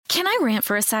Can I rant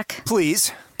for a sec?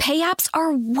 Please. Pay apps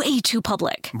are way too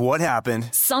public. What happened?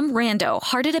 Some rando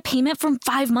hearted a payment from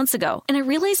 5 months ago, and I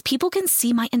realized people can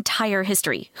see my entire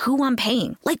history, who I'm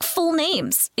paying, like full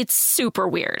names. It's super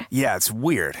weird. Yeah, it's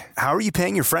weird. How are you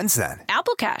paying your friends then?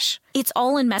 Apple Cash. It's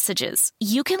all in messages.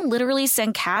 You can literally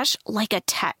send cash like a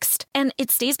text, and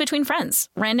it stays between friends.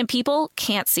 Random people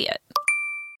can't see it.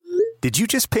 Did you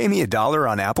just pay me $1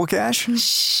 on Apple Cash?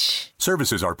 Shh.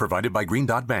 Services are provided by Green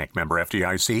Dot Bank. Member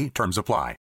FDIC. Terms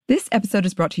apply. This episode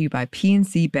is brought to you by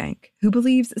PNC Bank, who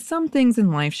believes some things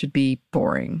in life should be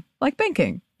boring, like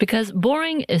banking. Because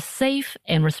boring is safe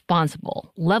and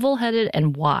responsible, level-headed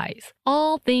and wise.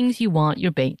 All things you want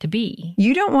your bank to be.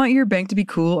 You don't want your bank to be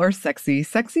cool or sexy.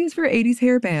 Sexy is for 80s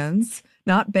hair bands,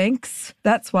 not banks.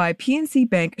 That's why PNC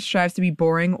Bank strives to be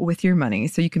boring with your money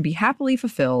so you can be happily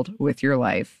fulfilled with your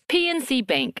life. PNC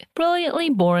Bank,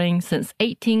 brilliantly boring since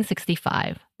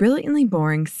 1865. Brilliantly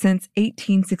Boring Since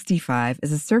 1865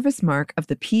 is a service mark of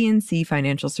the PNC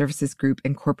Financial Services Group,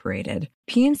 Incorporated.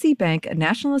 PNC Bank, a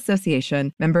National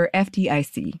Association, member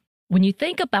FDIC. When you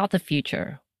think about the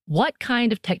future, what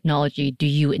kind of technology do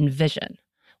you envision?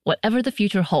 Whatever the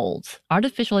future holds,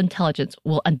 artificial intelligence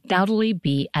will undoubtedly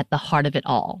be at the heart of it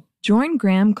all. Join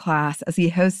Graham Class as he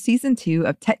hosts Season 2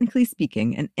 of Technically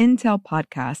Speaking, an Intel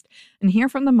podcast, and hear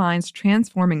from the minds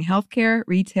transforming healthcare,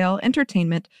 retail,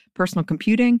 entertainment, personal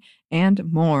computing,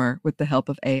 and more with the help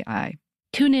of AI.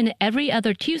 Tune in every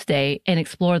other Tuesday and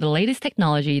explore the latest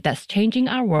technology that's changing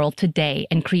our world today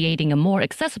and creating a more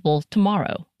accessible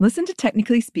tomorrow. Listen to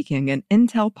Technically Speaking, an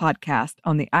Intel podcast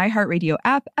on the iHeartRadio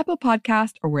app, Apple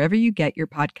Podcast, or wherever you get your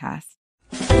podcasts.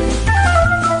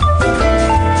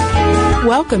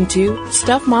 Welcome to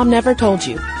Stuff Mom Never Told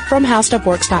You from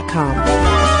HowStuffWorks.com.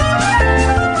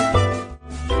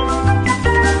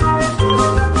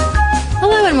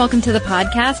 Hello and welcome to the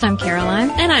podcast. I'm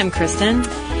Caroline. And I'm Kristen.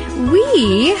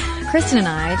 Kristen and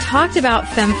I, talked about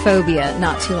femphobia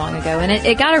not too long ago, and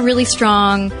it got a really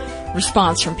strong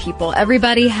response from people.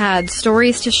 Everybody had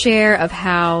stories to share of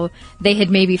how they had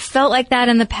maybe felt like that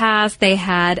in the past. They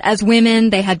had, as women,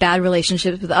 they had bad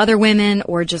relationships with other women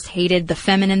or just hated the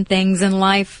feminine things in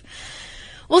life.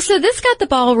 Well, so this got the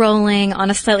ball rolling on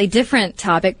a slightly different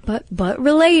topic, but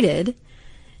related.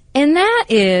 And that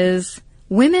is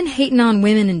women hating on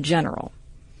women in general.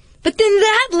 But then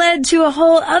that led to a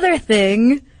whole other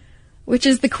thing, which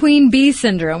is the queen bee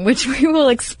syndrome, which we will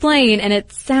explain, and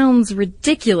it sounds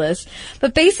ridiculous.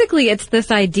 But basically it's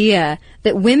this idea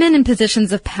that women in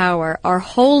positions of power are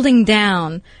holding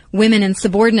down women in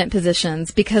subordinate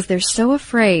positions because they're so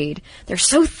afraid, they're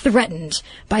so threatened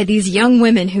by these young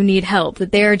women who need help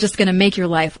that they're just going to make your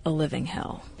life a living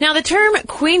hell. Now, the term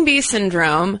queen bee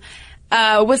syndrome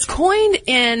was coined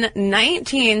in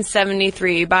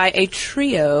 1973 by a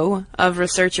trio of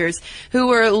researchers who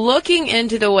were looking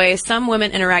into the way some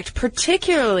women interact,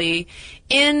 particularly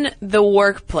in the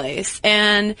workplace.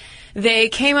 And they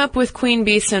came up with queen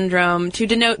bee syndrome to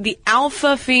denote the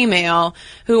alpha female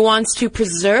who wants to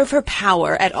preserve her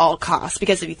power at all costs.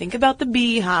 Because if you think about the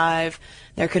beehive,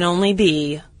 there can only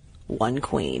be one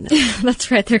queen.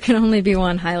 That's right. There can only be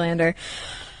one Highlander.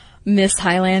 Miss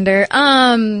Highlander.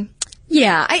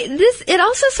 Yeah, it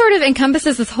also sort of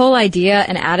encompasses this whole idea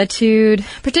and attitude,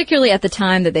 particularly at the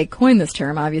time that they coined this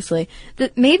term, obviously,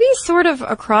 that maybe sort of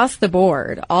across the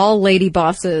board, all lady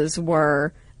bosses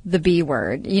were the B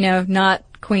word, not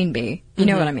queen bee. You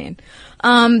know what I mean?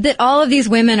 That all of these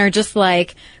women are just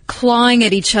like clawing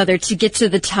at each other to get to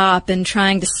the top and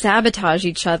trying to sabotage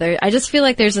each other. I just feel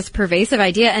like there's this pervasive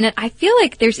idea, and I feel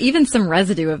like there's even some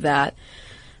residue of that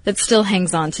still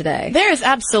hangs on today. There's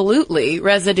absolutely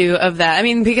residue of that. I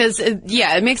mean, because, it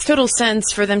makes total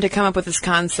sense for them to come up with this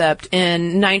concept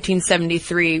in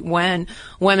 1973 when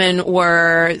women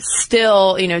were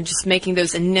still, just making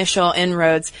those initial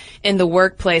inroads in the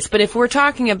workplace. But if we're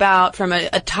talking about from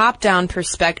a top-down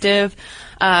perspective,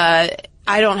 I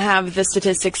don't have the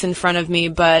statistics in front of me,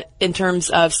 but in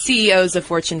terms of CEOs of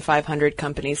Fortune 500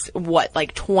 companies,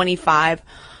 like 25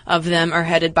 of them are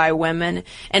headed by women.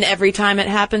 And every time it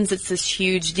happens, it's this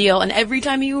huge deal. And every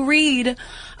time you read,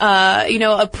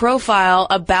 a profile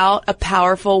about a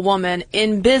powerful woman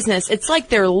in business, it's like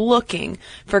they're looking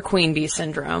for queen bee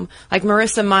syndrome. Like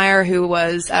Marissa Mayer, who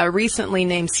was recently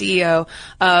named CEO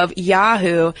of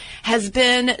Yahoo, has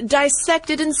been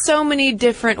dissected in so many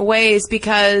different ways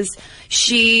because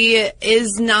she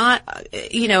is not,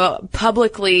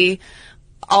 publicly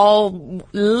all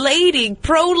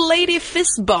pro-lady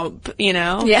fist bump, you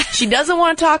know? Yeah. She doesn't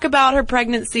want to talk about her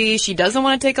pregnancy. She doesn't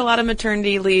want to take a lot of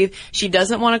maternity leave. She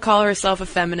doesn't want to call herself a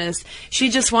feminist. She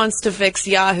just wants to fix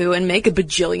Yahoo and make $1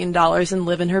 bajillion and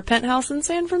live in her penthouse in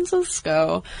San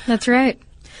Francisco. That's right.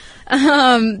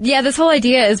 This whole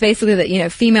idea is basically that, you know,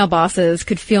 female bosses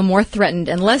could feel more threatened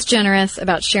and less generous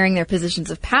about sharing their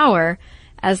positions of power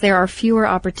as there are fewer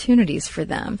opportunities for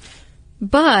them.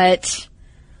 But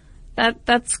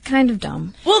that's kind of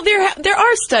dumb. Well, there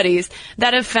are studies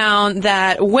that have found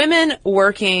that women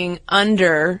working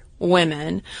under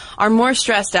women are more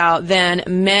stressed out than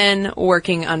men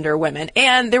working under women.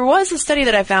 And there was a study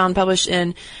that I found published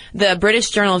in the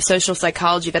British Journal of Social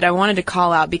Psychology that I wanted to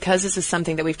call out because this is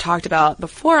something that we've talked about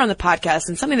before on the podcast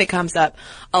and something that comes up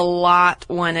a lot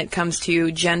when it comes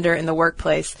to gender in the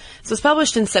workplace. So it was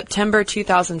published in September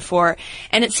 2004,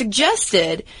 and it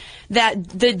suggested that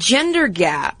the gender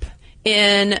gap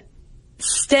in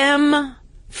STEM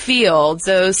fields,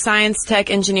 those science, tech,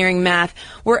 engineering, math,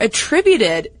 were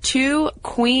attributed to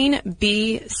queen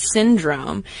bee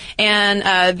syndrome.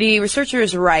 And the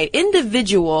researchers write,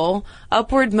 individual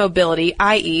upward mobility,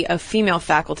 i.e. of female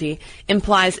faculty,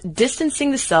 implies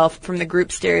distancing the self from the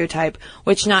group stereotype,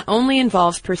 which not only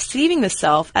involves perceiving the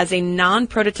self as a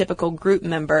non-prototypical group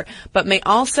member, but may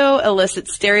also elicit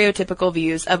stereotypical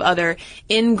views of other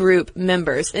in-group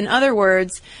members. In other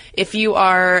words, if you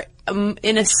are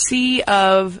in a sea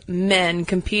of men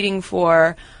competing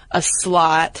for a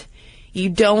slot, you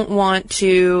don't want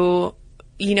to,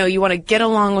 you want to get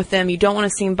along with them. You don't want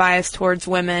to seem biased towards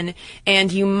women,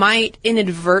 and you might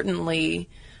inadvertently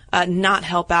not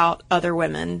help out other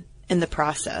women in the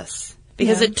process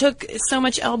because it took so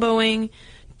much elbowing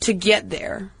to get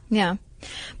there. Yeah.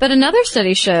 But another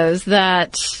study shows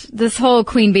that this whole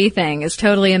queen bee thing is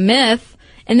totally a myth,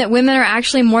 and that women are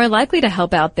actually more likely to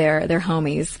help out their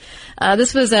homies.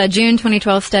 This was a June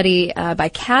 2012 study by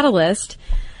Catalyst.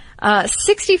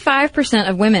 65%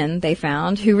 of women, they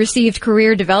found, who received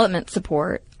career development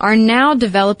support are now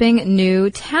developing new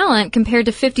talent compared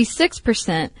to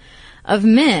 56% of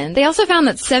men. They also found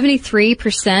that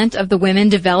 73% of the women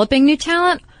developing new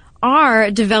talent are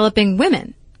developing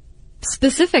women,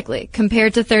 specifically,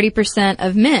 compared to 30%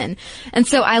 of men. And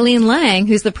so Eileen Lang,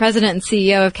 who's the president and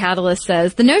CEO of Catalyst,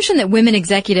 says the notion that women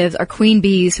executives are queen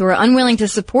bees who are unwilling to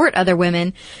support other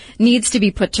women needs to be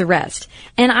put to rest.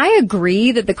 And I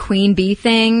agree that the queen bee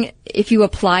thing, if you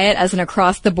apply it as an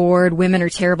across-the-board women are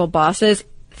terrible bosses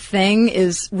thing,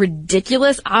 is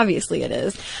ridiculous. Obviously it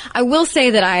is. I will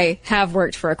say that I have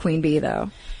worked for a queen bee,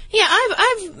 though. Yeah,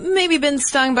 I've maybe been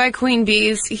stung by queen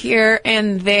bees here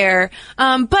and there.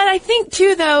 But I think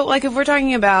too, though, like if we're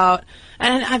talking about,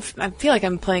 and I feel like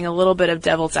I'm playing a little bit of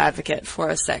devil's advocate for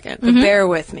a second, but bear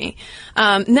with me.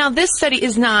 Now this study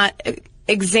is not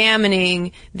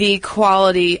examining the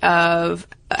quality of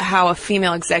how a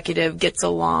female executive gets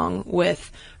along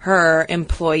with her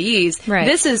employees. Right.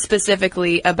 This is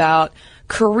specifically about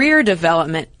career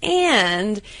development.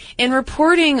 And in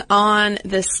reporting on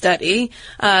this study,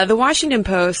 the Washington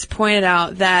Post pointed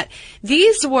out that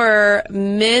these were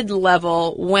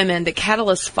mid-level women that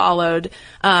Catalyst followed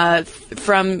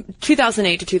from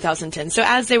 2008 to 2010. So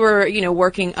as they were,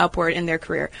 working upward in their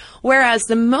career. Whereas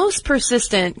the most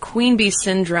persistent queen bee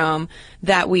syndrome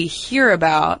that we hear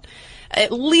about,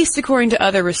 at least according to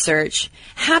other research,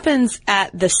 happens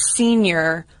at the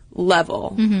senior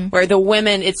level, where the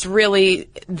women, it's really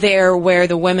there where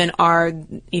the women are,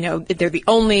 they're the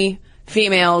only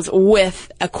females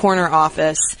with a corner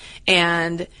office,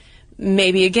 and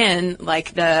maybe again,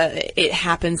 it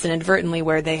happens inadvertently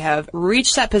where they have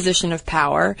reached that position of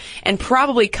power and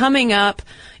probably coming up,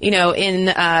 in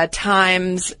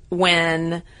times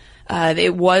when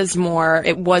it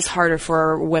was harder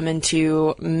for women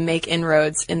to make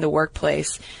inroads in the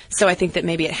workplace. So I think that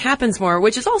maybe it happens more,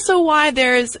 which is also why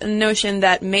there's a notion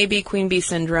that maybe queen bee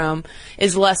syndrome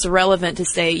is less relevant to,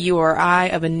 say, you or I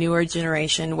of a newer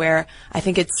generation, where I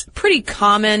think it's pretty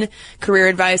common career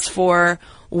advice for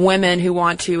women who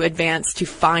want to advance to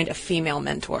find a female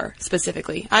mentor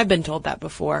specifically. I've been told that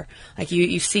before. Like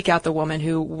you seek out the woman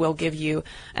who will give you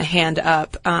a hand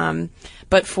up.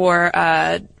 But for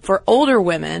older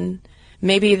women,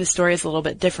 maybe the story is a little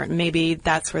bit different. Maybe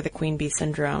that's where the queen bee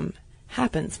syndrome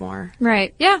happens more.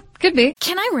 Right. Yeah, could be.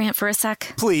 Can I rant for a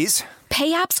sec? Please.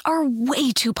 Pay apps are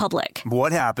way too public.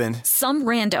 What happened? Some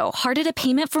rando hearted a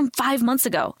payment from 5 months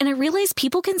ago, and I realized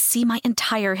people can see my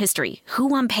entire history,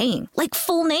 who I'm paying, like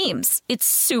full names. It's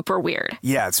super weird.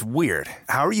 Yeah, it's weird.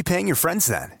 How are you paying your friends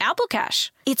then? Apple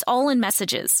Cash. It's all in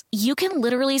messages. You can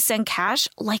literally send cash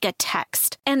like a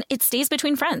text, and it stays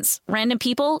between friends. Random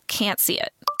people can't see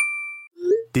it.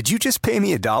 Did you just pay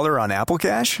me $1 on Apple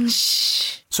Cash?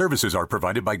 Shh. Services are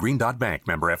provided by Green Dot Bank.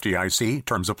 Member FDIC.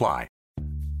 Terms apply.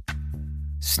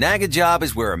 Snag a Job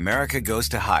is where America goes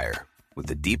to hire, with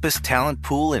the deepest talent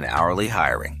pool in hourly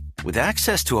hiring. With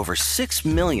access to over 6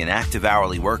 million active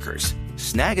hourly workers,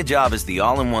 Snag a Job is the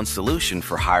all-in-one solution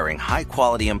for hiring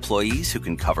high-quality employees who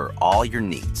can cover all your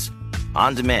needs.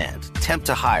 On demand, temp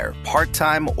to hire,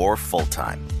 part-time or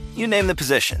full-time. You name the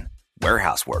position.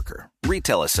 Warehouse worker,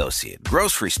 retail associate,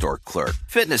 grocery store clerk,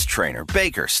 fitness trainer,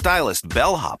 baker, stylist,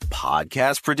 bellhop,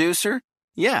 podcast producer.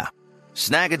 Yeah,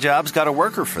 Snag a Job's got a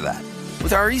worker for that.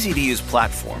 With our easy-to-use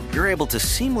platform, you're able to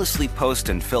seamlessly post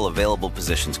and fill available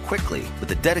positions quickly with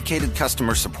a dedicated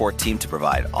customer support team to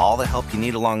provide all the help you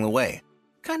need along the way.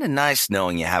 Kind of nice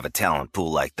knowing you have a talent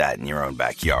pool like that in your own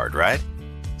backyard, right?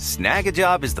 Snag a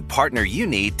Job is the partner you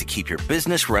need to keep your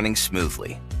business running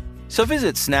smoothly. So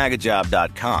visit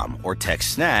snagajob.com or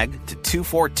text SNAG to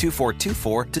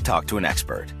 242424 to talk to an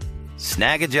expert.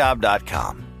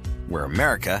 Snagajob.com, where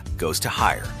America goes to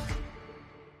hire.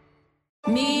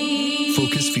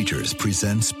 Focus Features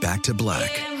presents Back to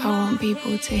Black. I want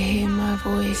people to hear my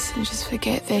voice and just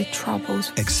forget their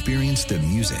troubles. Experience the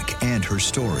music and her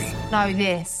story. Know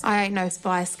this, I ain't no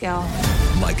Spice Girl.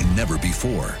 Like never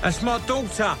before. That's my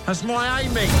daughter. That's my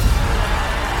Amy.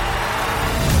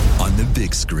 On the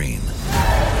big screen.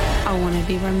 I want to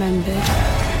be remembered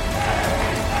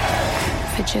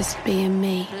for just being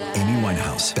me. Amy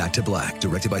Winehouse, Back to Black,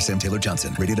 directed by Sam Taylor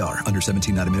Johnson. Rated R, under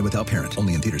 17, not a minute without parent.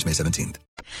 Only in theaters May 17th.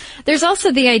 There's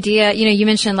also the idea, you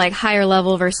mentioned like higher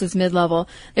level versus mid-level.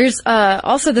 There's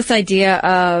also this idea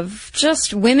of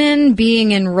just women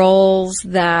being in roles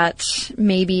that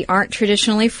maybe aren't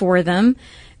traditionally for them,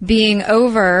 being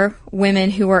over women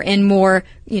who are in more,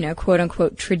 quote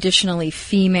unquote, traditionally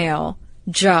female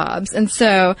jobs. And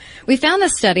so we found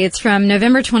this study. It's from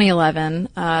November 2011.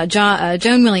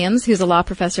 Joan Williams, who's a law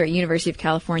professor at University of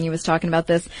California, was talking about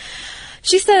this.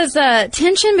 She says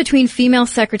tension between female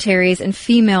secretaries and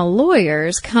female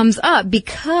lawyers comes up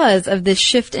because of this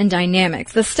shift in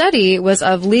dynamics. The study was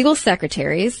of legal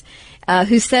secretaries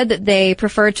who said that they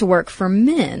preferred to work for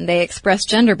men. They expressed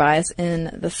gender bias in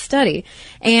the study.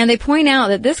 And they point out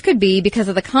that this could be because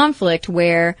of the conflict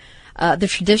where the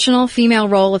traditional female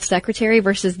role of secretary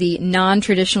versus the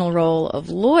non-traditional role of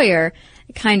lawyer,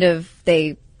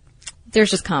 there's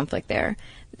just conflict there.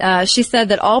 She said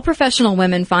that all professional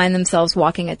women find themselves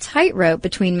walking a tightrope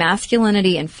between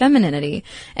masculinity and femininity.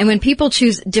 And when people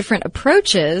choose different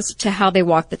approaches to how they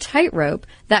walk the tightrope,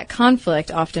 that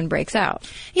conflict often breaks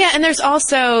out. Yeah, and there's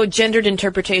also gendered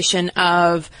interpretation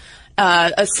of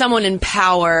someone in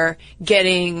power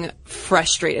getting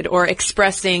frustrated or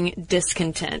expressing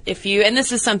discontent. And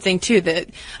this is something too that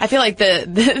I feel like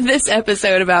this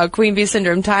episode about Queen Bee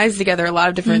Syndrome ties together a lot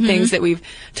of different things that we've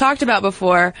talked about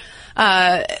before.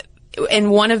 And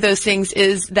one of those things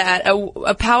is that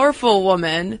a powerful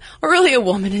woman, or really a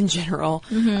woman in general,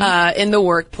 in the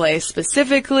workplace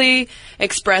specifically,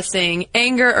 expressing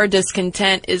anger or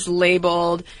discontent is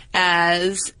labeled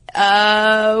as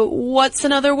what's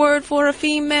another word for a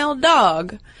female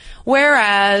dog?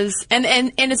 Whereas, and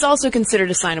it's also considered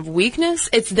a sign of weakness.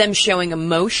 It's them showing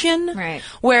emotion. Right.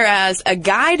 Whereas a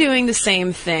guy doing the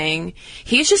same thing,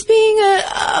 he's just being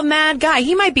a mad guy.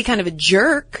 He might be kind of a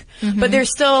jerk, but there's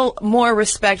still more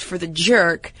respect for the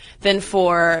jerk than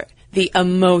for the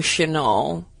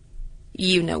emotional,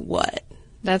 what.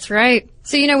 That's right.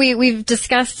 So, we've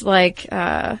discussed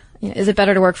is it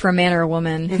better to work for a man or a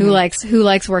woman? Who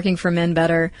likes working for men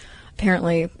better?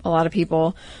 Apparently a lot of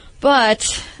people.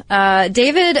 But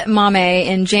David Mame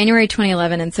in January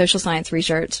 2011 in Social Science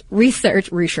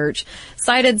Research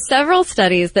cited several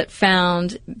studies that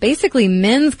found basically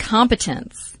men's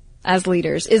competence as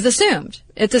leaders is assumed.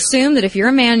 It's assumed that if you're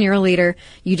a man, you're a leader,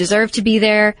 you deserve to be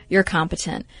there, you're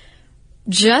competent.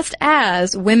 Just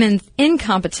as women's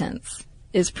incompetence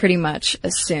is pretty much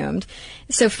assumed.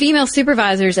 So female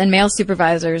supervisors and male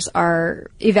supervisors are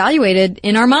evaluated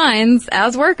in our minds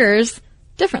as workers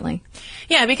differently.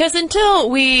 Yeah, because and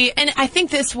I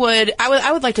think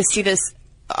I would like to see this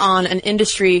on an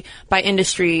industry by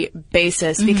industry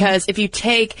basis, because if you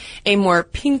take a more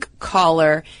pink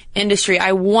collar industry,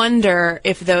 I wonder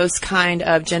if those kind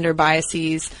of gender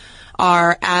biases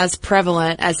are as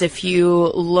prevalent as if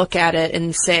you look at it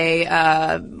and say,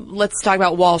 let's talk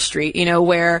about Wall Street,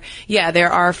 where,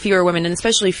 there are fewer women, and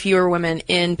especially fewer women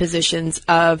in positions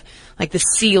of like the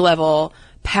C-level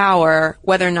power,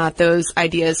 whether or not those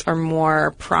ideas are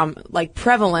more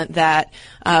prevalent that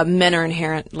men are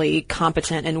inherently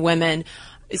competent and women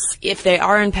if they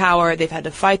are in power, they've had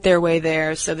to fight their way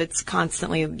there. So that's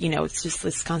constantly, it's just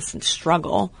this constant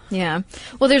struggle. Yeah.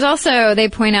 Well, there's also, they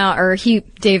point out,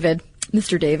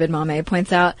 Mr. David Mame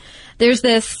points out, there's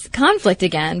this conflict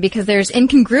again because there's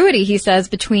incongruity, he says,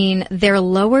 between their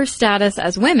lower status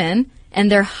as women and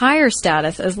their higher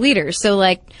status as leaders. So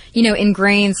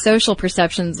ingrained social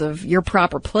perceptions of your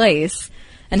proper place,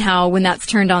 and how when that's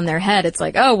turned on their head, it's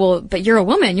like, oh, well, but you're a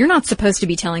woman. You're not supposed to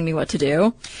be telling me what to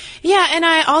do. Yeah, and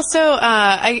I also,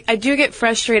 I do get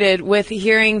frustrated with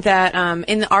hearing that,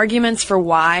 in the arguments for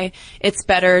why it's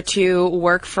better to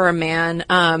work for a man,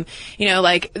 men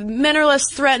are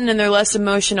less threatened and they're less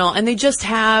emotional and they just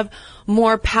have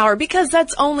more power because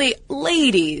that's only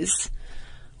ladies,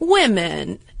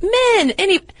 women, men,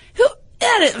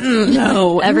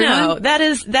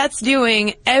 that's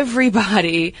doing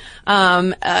everybody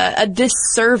a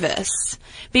disservice,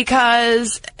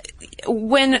 because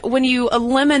when you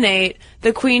eliminate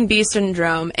the queen bee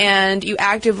syndrome and you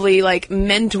actively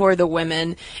mentor the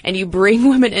women and you bring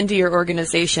women into your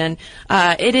organization,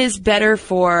 it is better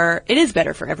for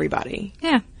everybody.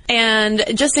 Yeah. And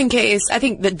just in case, I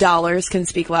think that dollars can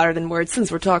speak louder than words,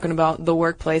 since we're talking about the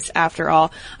workplace after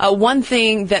all. One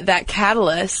thing that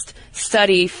Catalyst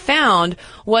study found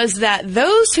was that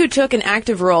those who took an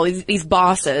active role, these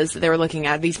bosses that they were looking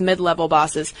at, these mid-level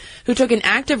bosses who took an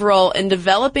active role in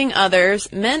developing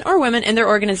others, men or women, in their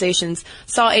organizations,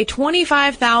 saw a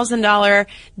 $25,000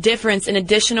 difference in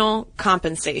additional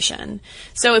compensation.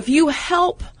 So if you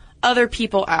help other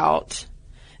people out,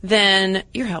 then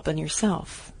you're helping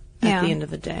yourself. At the end of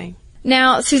the day.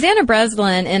 Now, Susanna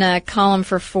Breslin, in a column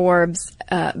for Forbes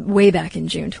way back in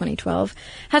June 2012,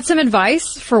 had some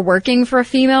advice for working for a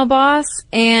female boss,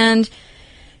 and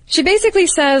she basically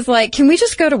says, can we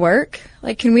just go to work?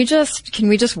 Can we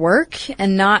just work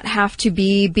and not have to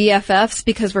be BFFs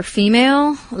because we're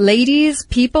female? Ladies,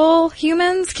 people,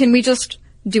 humans, can we just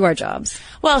do our jobs?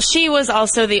 Well, she was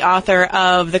also the author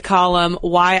of the column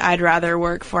Why I'd Rather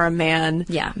Work for a Man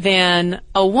Than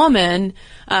a Woman.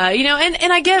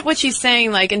 And I get what she's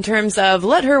saying, in terms of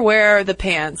let her wear the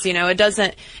pants. It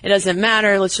doesn't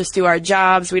matter. Let's just do our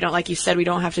jobs. We don't, like you said, we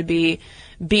don't have to be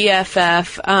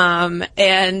BFF.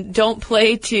 And don't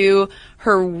play to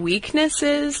her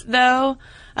weaknesses, though.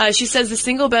 She says the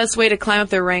single best way to climb up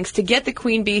the ranks, to get the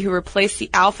queen bee who replaced the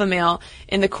alpha male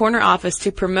in the corner office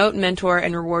to promote, mentor,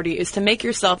 and reward you, is to make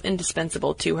yourself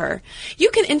indispensable to her. You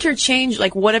can interchange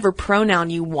whatever pronoun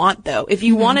you want, though. If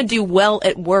you want to do well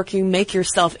at work, you make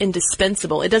yourself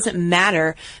indispensable. It doesn't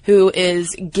matter who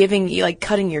is giving you,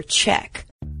 cutting your check.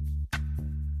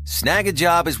 Snag a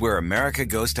Job is where America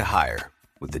goes to hire,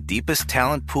 with the deepest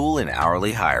talent pool in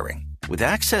hourly hiring. With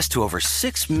access to over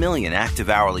 6 million active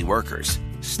hourly workers,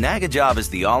 Snag a Job is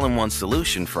the all-in-one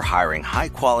solution for hiring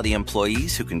high-quality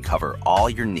employees who can cover all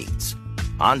your needs.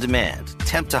 On demand,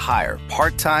 temp to hire,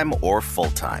 part-time or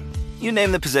full-time. You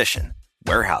name the position.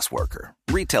 Warehouse worker,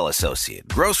 retail associate,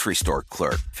 grocery store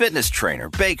clerk, fitness trainer,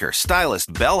 baker,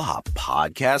 stylist, bellhop,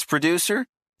 podcast producer.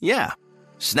 Yeah,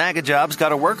 Snag a Job's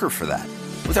got a worker for that.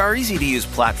 With our easy-to-use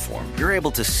platform, you're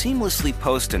able to seamlessly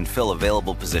post and fill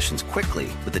available positions quickly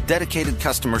with a dedicated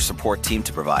customer support team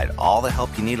to provide all the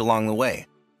help you need along the way.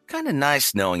 Kind of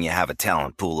nice knowing you have a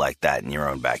talent pool like that in your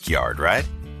own backyard, right?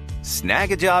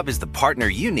 Snag a Job is the partner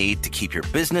you need to keep your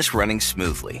business running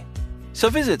smoothly. So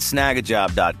visit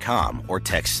snagajob.com or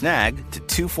text SNAG to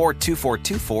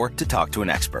 242424 to talk to an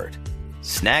expert.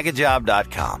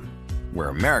 Snagajob.com, where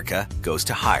America goes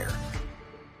to hire.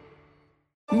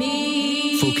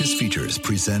 Focus Features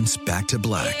presents Back to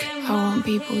Black. I want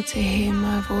people to hear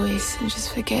my voice and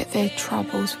just forget their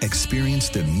troubles. Experience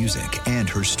the music and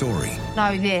her story.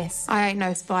 Know this, I ain't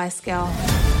no Spice Girl.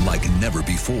 Like never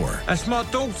before. That's my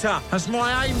daughter. That's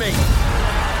my Amy.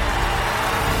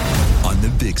 On the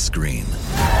big screen.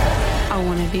 I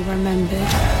want to be remembered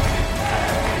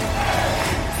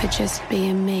for just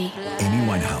being me. Amy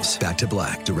Winehouse, Back to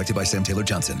Black, directed by Sam Taylor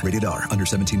Johnson. Rated R, under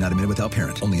 17, not a minute without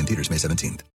parent. Only in theaters May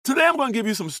 17th. Today I'm going to give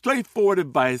you some straightforward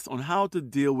advice on how to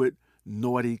deal with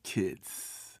naughty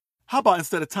kids. How about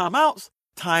instead of timeouts,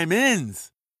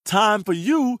 time-ins? Time for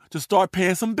you to start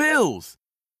paying some bills.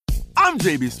 I'm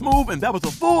JB Smoove, and that was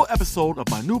a full episode of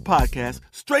my new podcast,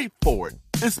 Straightforward,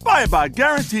 inspired by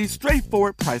guaranteed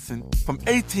straightforward pricing from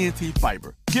AT&T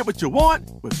Fiber. Get what you want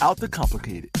without the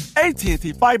complicated.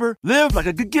 AT&T Fiber, live like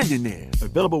a gigillionaire.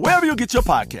 Available wherever you get your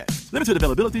podcasts. Limited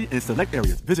availability in select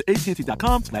areas. Visit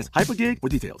AT&T.com/hypergig for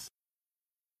details.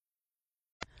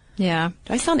 Yeah.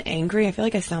 Do I sound angry? I feel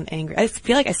like I sound angry. I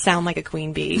feel like I sound like a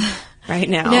queen bee right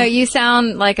now. No, you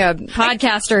sound like a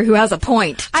podcaster who has a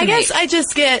point. I guess I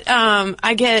just get,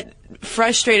 I get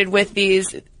frustrated with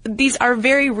these these are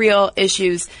very real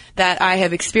issues that I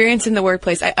have experienced in the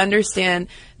workplace. I understand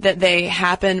that they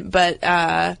happen, but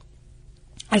I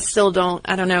still don't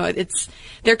know.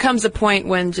 There comes a point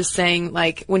when just saying,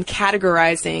 like, when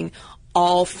categorizing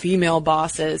all female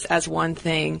bosses as one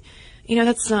thing,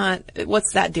 that's not,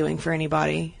 what's that doing for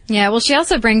anybody? Yeah, well, she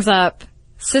also brings up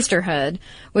sisterhood,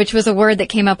 which was a word that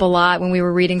came up a lot when we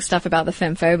were reading stuff about the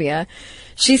femphobia.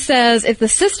 She says, if the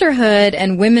sisterhood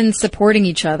and women supporting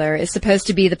each other is supposed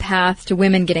to be the path to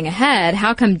women getting ahead,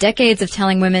 how come decades of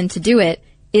telling women to do it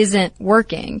isn't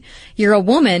working? You're a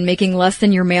woman making less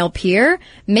than your male peer?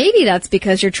 Maybe that's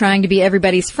because you're trying to be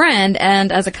everybody's friend,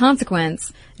 and as a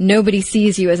consequence, nobody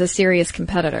sees you as a serious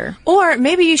competitor. Or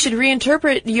maybe you should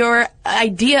reinterpret your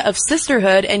idea of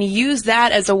sisterhood and use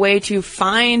that as a way to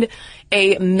find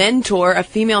a mentor, a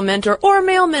female mentor or a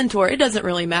male mentor, it doesn't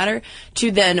really matter, to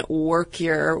then work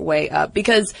your way up.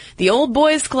 Because the old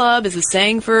boys club is a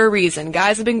saying for a reason.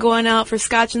 Guys have been going out for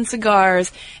scotch and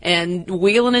cigars and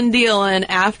wheeling and dealing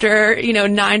after,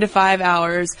 9 to 5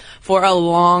 hours for a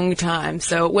long time.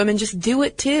 So women just do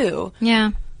it too.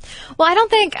 Yeah. Well,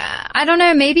 I don't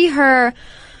know, maybe her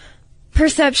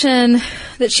perception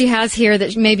that she has here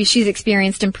that maybe she's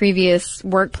experienced in previous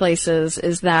workplaces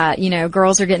is that,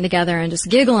 girls are getting together and just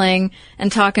giggling and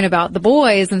talking about the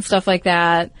boys and stuff like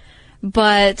that.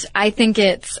 But I think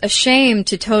it's a shame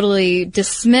to totally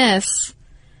dismiss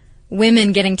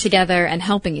women getting together and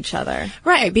helping each other.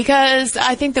 Right, because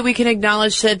I think that we can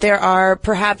acknowledge that there are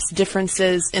perhaps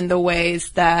differences in the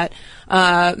ways that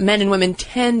men and women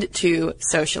tend to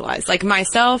socialize. Like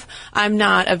myself, I'm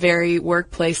not a very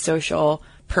workplace social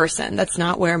person. That's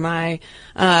not where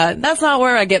that's not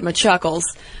where I get my chuckles.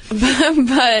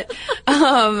 But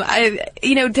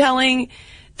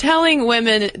telling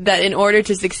women that in order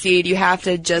to succeed, you have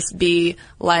to just be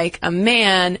like a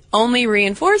man only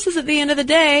reinforces at the end of the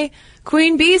day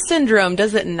Queen Bee syndrome,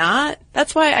 does it not?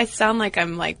 That's why I sound like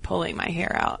I'm like pulling my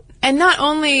hair out. And not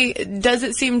only does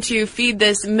it seem to feed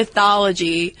this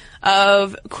mythology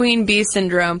of Queen Bee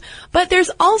syndrome, but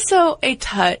there's also a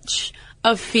touch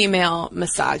of female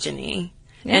misogyny.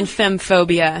 Yeah. And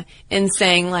femphobia in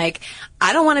saying, like,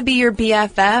 I don't want to be your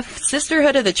BFF,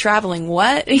 sisterhood of the traveling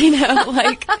what?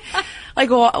 Why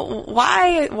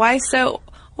so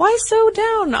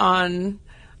down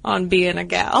on being a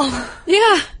gal?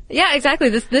 Yeah, exactly.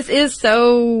 This is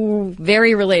so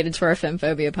very related to our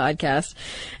femphobia podcast.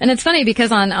 And it's funny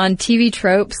because on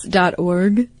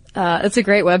tvtropes.org, it's a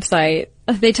great website.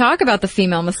 They talk about the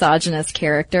female misogynist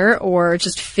character or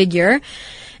just figure.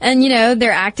 And,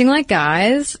 they're acting like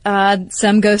guys.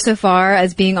 Some go so far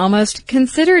as being almost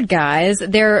considered guys.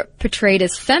 They're portrayed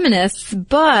as feminists,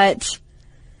 but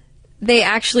they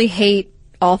actually hate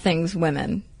all things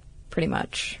women, pretty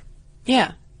much.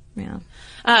 Yeah. Yeah.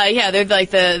 They're like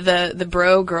the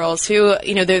bro girls who,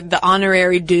 they're the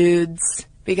honorary dudes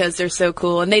because they're so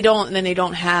cool, and they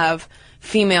don't have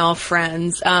female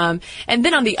friends. And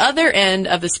then on the other end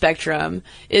of the spectrum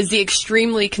is the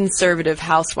extremely conservative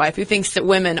housewife who thinks that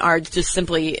women are just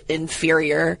simply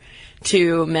inferior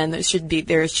to men. There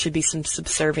should be some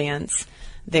subservience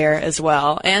there as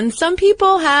well. And some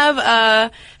people have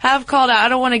called out, I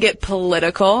don't want to get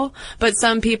political, but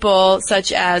some people,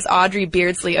 such as Audrey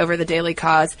Beardsley over the Daily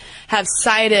Cause, have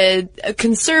cited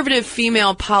conservative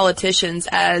female politicians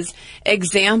as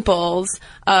examples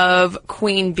of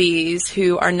queen bees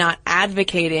who are not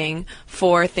advocating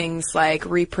for things like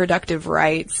reproductive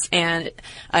rights and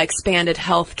expanded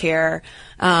health care,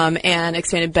 and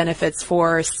expanded benefits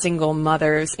for single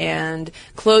mothers and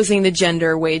closing the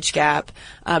gender wage gap,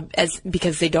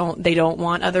 because they don't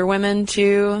want other women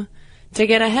to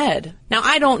get ahead. Now,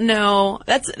 I don't know.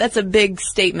 That's a big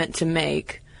statement to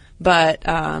make. But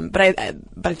I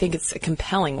think it's a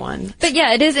compelling one. But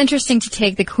yeah, it is interesting to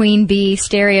take the queen bee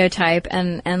stereotype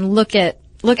and look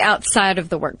outside of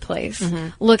the workplace.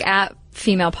 Mm-hmm. Look at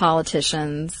female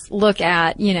politicians, look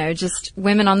at, just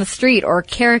women on the street or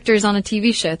characters on a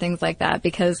TV show, things like that,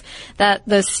 because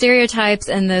those stereotypes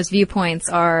and those viewpoints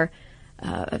are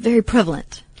very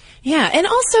prevalent. Yeah, and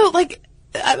also,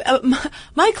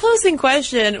 my closing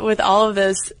question with all of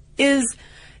this is,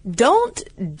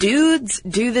 don't dudes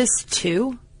do this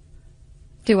too?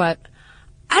 Do what?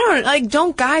 I don't know.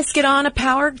 Don't guys get on a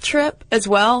power trip as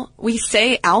well? We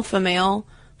say alpha male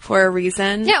for a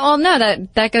reason. Yeah, well, no,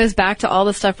 that goes back to all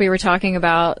the stuff we were talking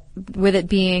about with it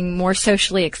being more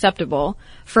socially acceptable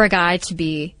for a guy to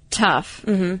be tough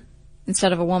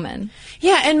instead of a woman.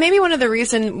 Yeah, and maybe one of the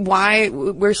reasons why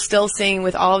we're still seeing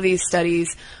with all of these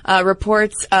studies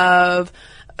reports of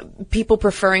people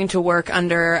preferring to work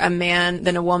under a man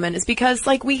than a woman is because,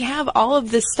 like, we have all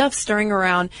of this stuff stirring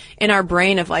around in our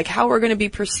brain of, like, how we're going to be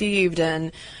perceived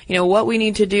and, you know, what we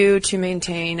need to do to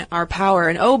maintain our power.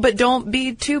 And, oh, but don't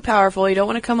be too powerful. You don't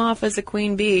want to come off as a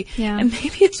queen bee. Yeah. And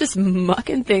maybe it's just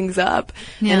mucking things up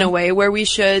in a way where we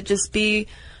should just be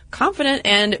confident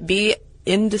and be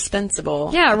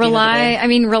indispensable. Yeah, rely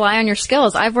on your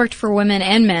skills. I've worked for women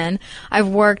and men. I've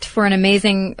worked for an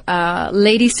amazing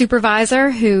lady supervisor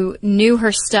who knew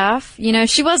her stuff. You know,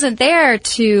 she wasn't there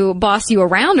to boss you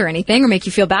around or anything or make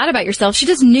you feel bad about yourself. She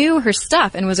just knew her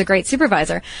stuff and was a great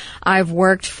supervisor. I've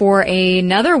worked for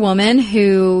another woman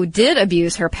who did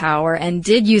abuse her power and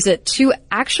did use it to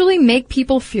actually make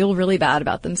people feel really bad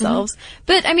about themselves.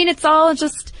 But, I mean, it's all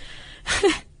just...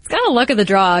 kind of luck of the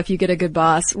draw if you get a good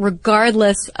boss,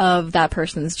 regardless of that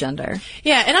person's gender.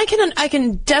 Yeah, and I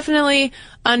can definitely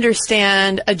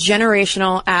understand a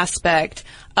generational aspect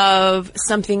of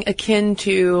something akin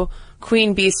to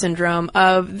queen bee syndrome,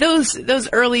 of those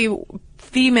early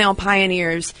female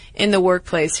pioneers in the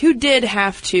workplace who did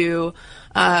have to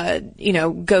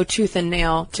go tooth and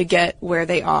nail to get where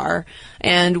they are.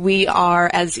 And we are,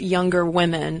 as younger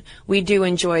women, we do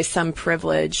enjoy some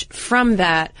privilege from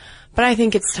that. But I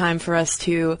think it's time for us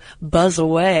to buzz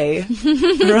away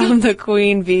from the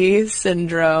queen bee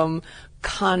syndrome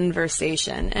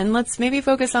conversation. And let's maybe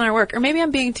focus on our work. Or maybe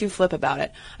I'm being too flip about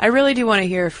it. I really do want to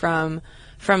hear from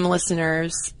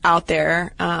listeners out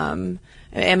there. Am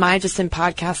I just in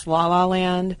podcast la la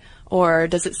land? Or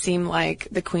does it seem like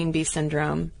the queen bee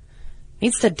syndrome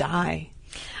needs to die?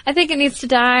 I think it needs to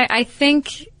die. I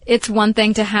think it's one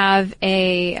thing to have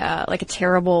a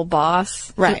terrible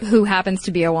boss who happens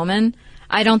to be a woman.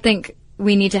 I don't think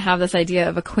we need to have this idea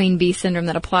of a queen bee syndrome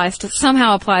that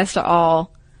somehow applies to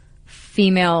all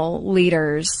female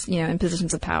leaders, you know, in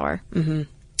positions of power. Mm-hmm.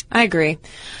 I agree.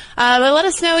 But let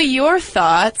us know your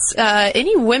thoughts.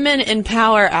 Any women in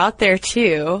power out there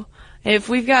too? If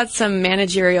we've got some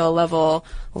managerial level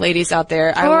ladies out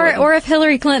there. Or if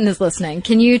Hillary Clinton is listening,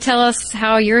 can you tell us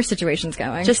how your situation's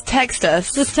going? Just text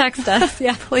us.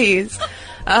 Yeah. Please.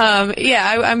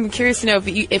 I'm curious to know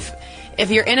if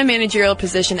you're in a managerial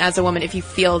position as a woman, if you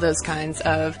feel those kinds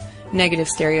of negative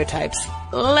stereotypes.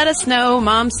 Let us know,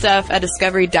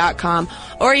 momstuff@discovery.com,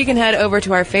 or you can head over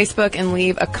to our Facebook and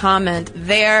leave a comment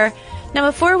there. Now,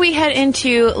 before we head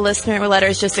into listener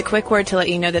letters, just a quick word to let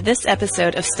you know that this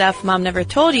episode of Stuff Mom Never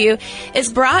Told You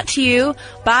is brought to you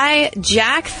by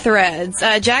Jack Threads.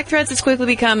 Jack Threads has quickly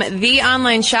become the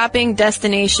online shopping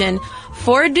destination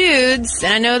for dudes,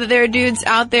 and I know that there are dudes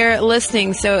out there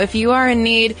listening, so if you are in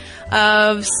need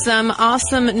of some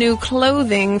awesome new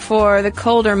clothing for the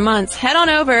colder months, head on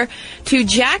over to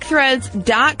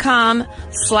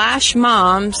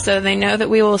jackthreads.com/mom so they know that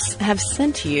we will have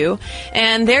sent you.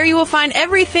 And there you will find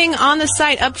everything on the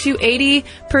site up to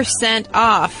 80%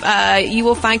 off. You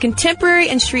will find contemporary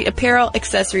and street apparel,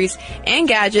 accessories, and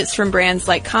gadgets from brands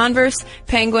like Converse,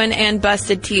 Penguin, and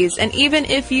Busted Tees. And even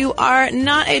if you are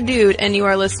not a dude and you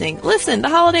are listening, listen, the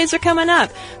holidays are coming up.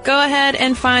 Go ahead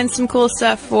and find some cool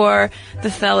stuff for the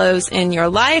fellows in your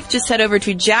life. Just head over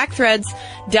to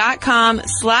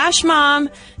jackthreads.com/mom.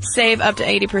 Save up to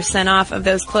 80% off of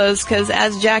those clothes because,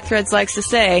 as Jack Threads likes to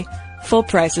say, full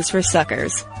prices for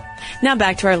suckers. Now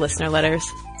back to our listener letters.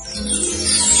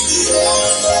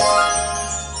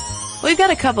 We've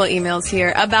got a couple of emails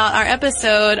here about our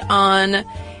episode on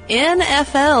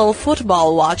NFL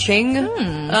football watching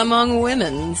among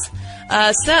women's.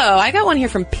 So I got one here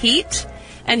from Pete.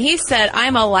 And he said,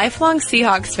 I'm a lifelong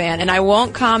Seahawks fan, and I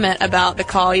won't comment about the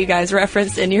call you guys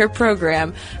referenced in your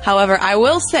program. However, I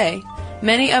will say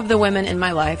many of the women in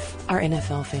my life are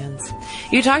NFL fans.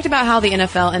 You talked about how the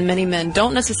NFL and many men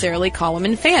don't necessarily call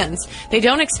women fans. They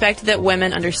don't expect that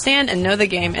women understand and know the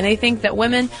game, and they think that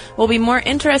women will be more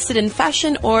interested in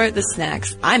fashion or the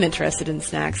snacks. I'm interested in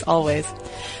snacks, always.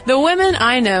 The women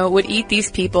I know would eat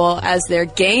these people as their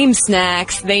game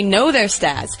snacks. They know their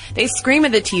stats. They scream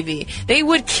at the TV. They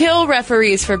would kill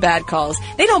referees for bad calls.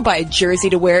 They don't buy a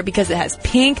jersey to wear because it has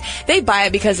pink. They buy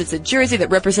it because it's a jersey that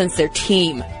represents their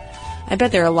team. I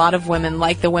bet there are a lot of women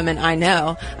like the women I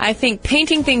know. I think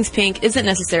painting things pink isn't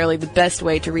necessarily the best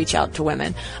way to reach out to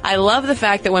women. I love the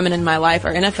fact that women in my life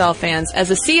are NFL fans.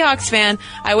 As a Seahawks fan,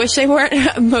 I wish they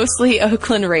weren't mostly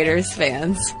Oakland Raiders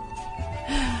fans.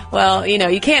 Well, you know,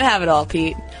 you can't have it all,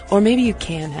 Pete. Or maybe you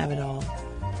can have it all.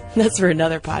 That's for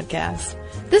another podcast.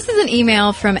 This is an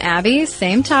email from Abby.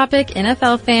 Same topic,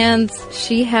 NFL fans.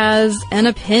 She has an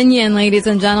opinion, ladies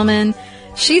and gentlemen.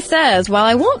 She says, while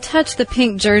I won't touch the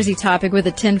pink jersey topic with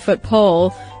a 10-foot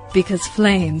pole, because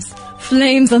flames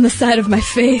on the side of my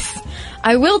face,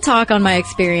 I will talk on my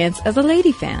experience as a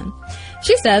lady fan.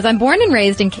 She says, I'm born and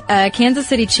raised in Kansas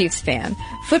City Chiefs fan.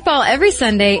 Football every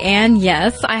Sunday, and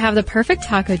yes, I have the perfect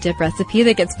taco dip recipe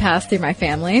that gets passed through my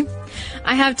family.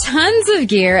 I have tons of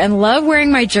gear and love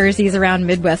wearing my jerseys around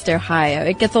Midwest Ohio.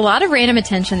 It gets a lot of random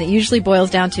attention that usually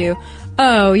boils down to,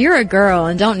 oh, you're a girl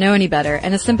and don't know any better,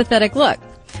 and a sympathetic look.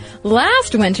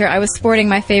 Last winter, I was sporting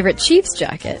my favorite Chiefs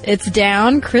jacket. It's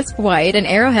down, crisp white, an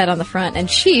arrowhead on the front, and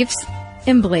Chiefs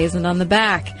emblazoned on the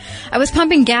back. I was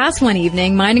pumping gas one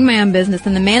evening, minding my own business,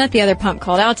 and the man at the other pump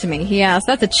called out to me. He asked,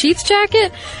 "That's a Chiefs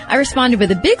jacket?" I responded with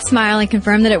a big smile and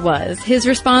confirmed that it was. His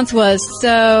response was,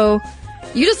 "So,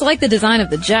 you just like the design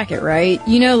of the jacket, right?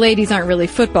 You know ladies aren't really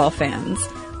football fans,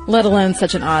 let alone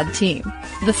such an odd team."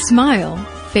 The smile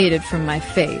faded from my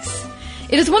face.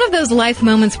 It is one of those life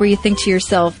moments where you think to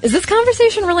yourself, is this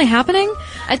conversation really happening?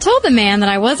 I told the man that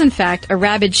I was in fact a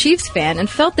rabid Chiefs fan and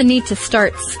felt the need to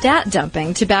start stat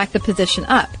dumping to back the position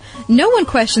up. No one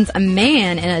questions a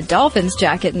man in a Dolphins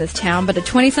jacket in this town, but a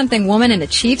 20-something woman in a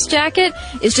Chiefs jacket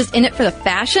is just in it for the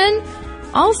fashion?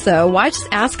 Also, why just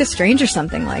ask a stranger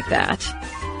something like that?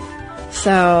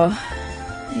 So,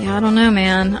 yeah, I don't know,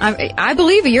 man. I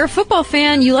believe it. You're a football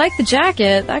fan. You like the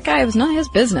jacket. That guy, was not his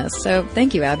business. So,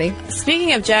 thank you, Abby.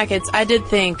 Speaking of jackets, I did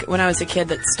think when I was a kid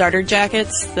that starter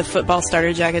jackets, the football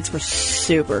starter jackets, were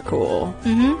super cool.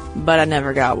 Mm-hmm. But I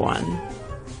never got one.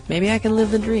 Maybe I can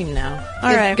live the dream now.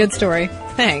 All right. Good story.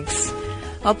 Thanks.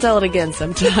 I'll tell it again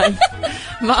sometime.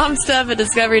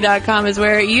 momstuff@discovery.com is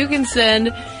where you can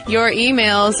send your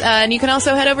emails. And you can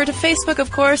also head over to Facebook,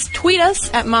 of course. Tweet us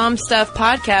at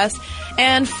momstuffpodcast.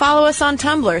 And follow us on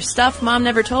Tumblr,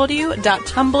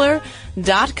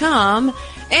 stuffmomnevertoldyou.tumblr.com.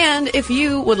 And if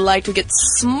you would like to get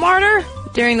smarter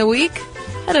during the week,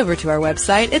 head over to our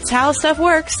website. It's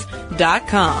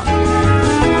howstuffworks.com.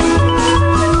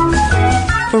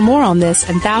 For more on this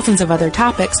and thousands of other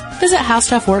topics, visit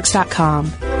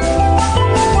howstuffworks.com.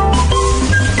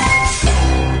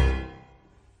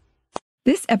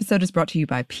 This episode is brought to you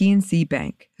by PNC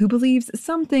Bank, who believes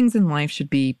some things in life should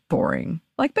be boring,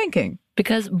 like banking.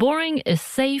 Because boring is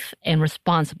safe and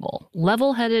responsible,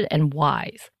 level-headed and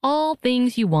wise. All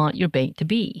things you want your bank to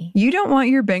be. You don't want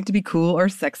your bank to be cool or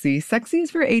sexy. Sexy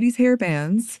is for 80s hair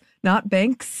bands, not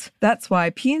banks. That's why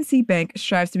PNC Bank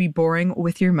strives to be boring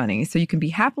with your money so you can be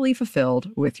happily fulfilled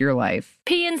with your life.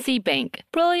 PNC Bank,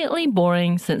 brilliantly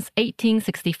boring since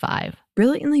 1865.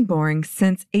 Brilliantly Boring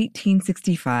Since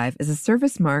 1865 is a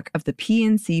service mark of the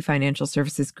PNC Financial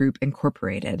Services Group,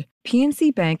 Incorporated.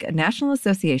 PNC Bank, a National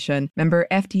Association, member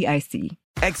FDIC.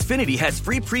 Xfinity has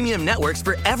free premium networks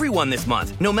for everyone this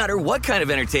month, no matter what kind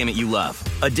of entertainment you love.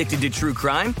 Addicted to true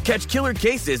crime? Catch killer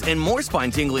cases and more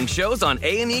spine-tingling shows on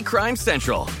A&E Crime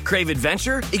Central. Crave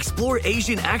adventure? Explore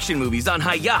Asian action movies on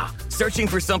Hi-Ya. Searching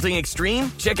for something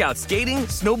extreme? Check out skating,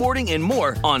 snowboarding, and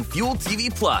more on Fuel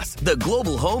TV Plus, the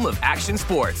global home of action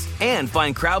sports. And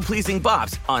find crowd-pleasing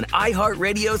bops on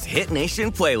iHeartRadio's Hit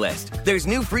Nation playlist. There's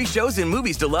new free shows and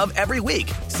movies to love every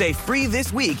week. Say free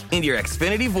this week in your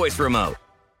Xfinity voice remote.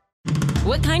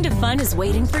 What kind of fun is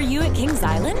waiting for you at Kings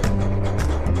Island?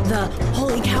 The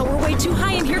holy cow, we're way too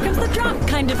high and here comes the drop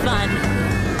kind of fun.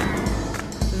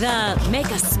 The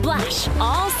make a splash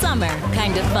all summer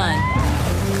kind of fun.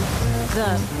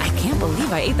 The I can't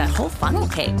believe I ate that whole funnel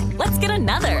cake. Let's get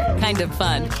another kind of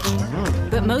fun.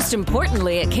 But most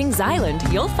importantly, at Kings Island,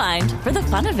 you'll find for the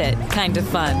fun of it kind of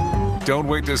fun. Don't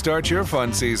wait to start your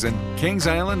fun season. Kings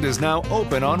Island is now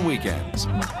open on weekends.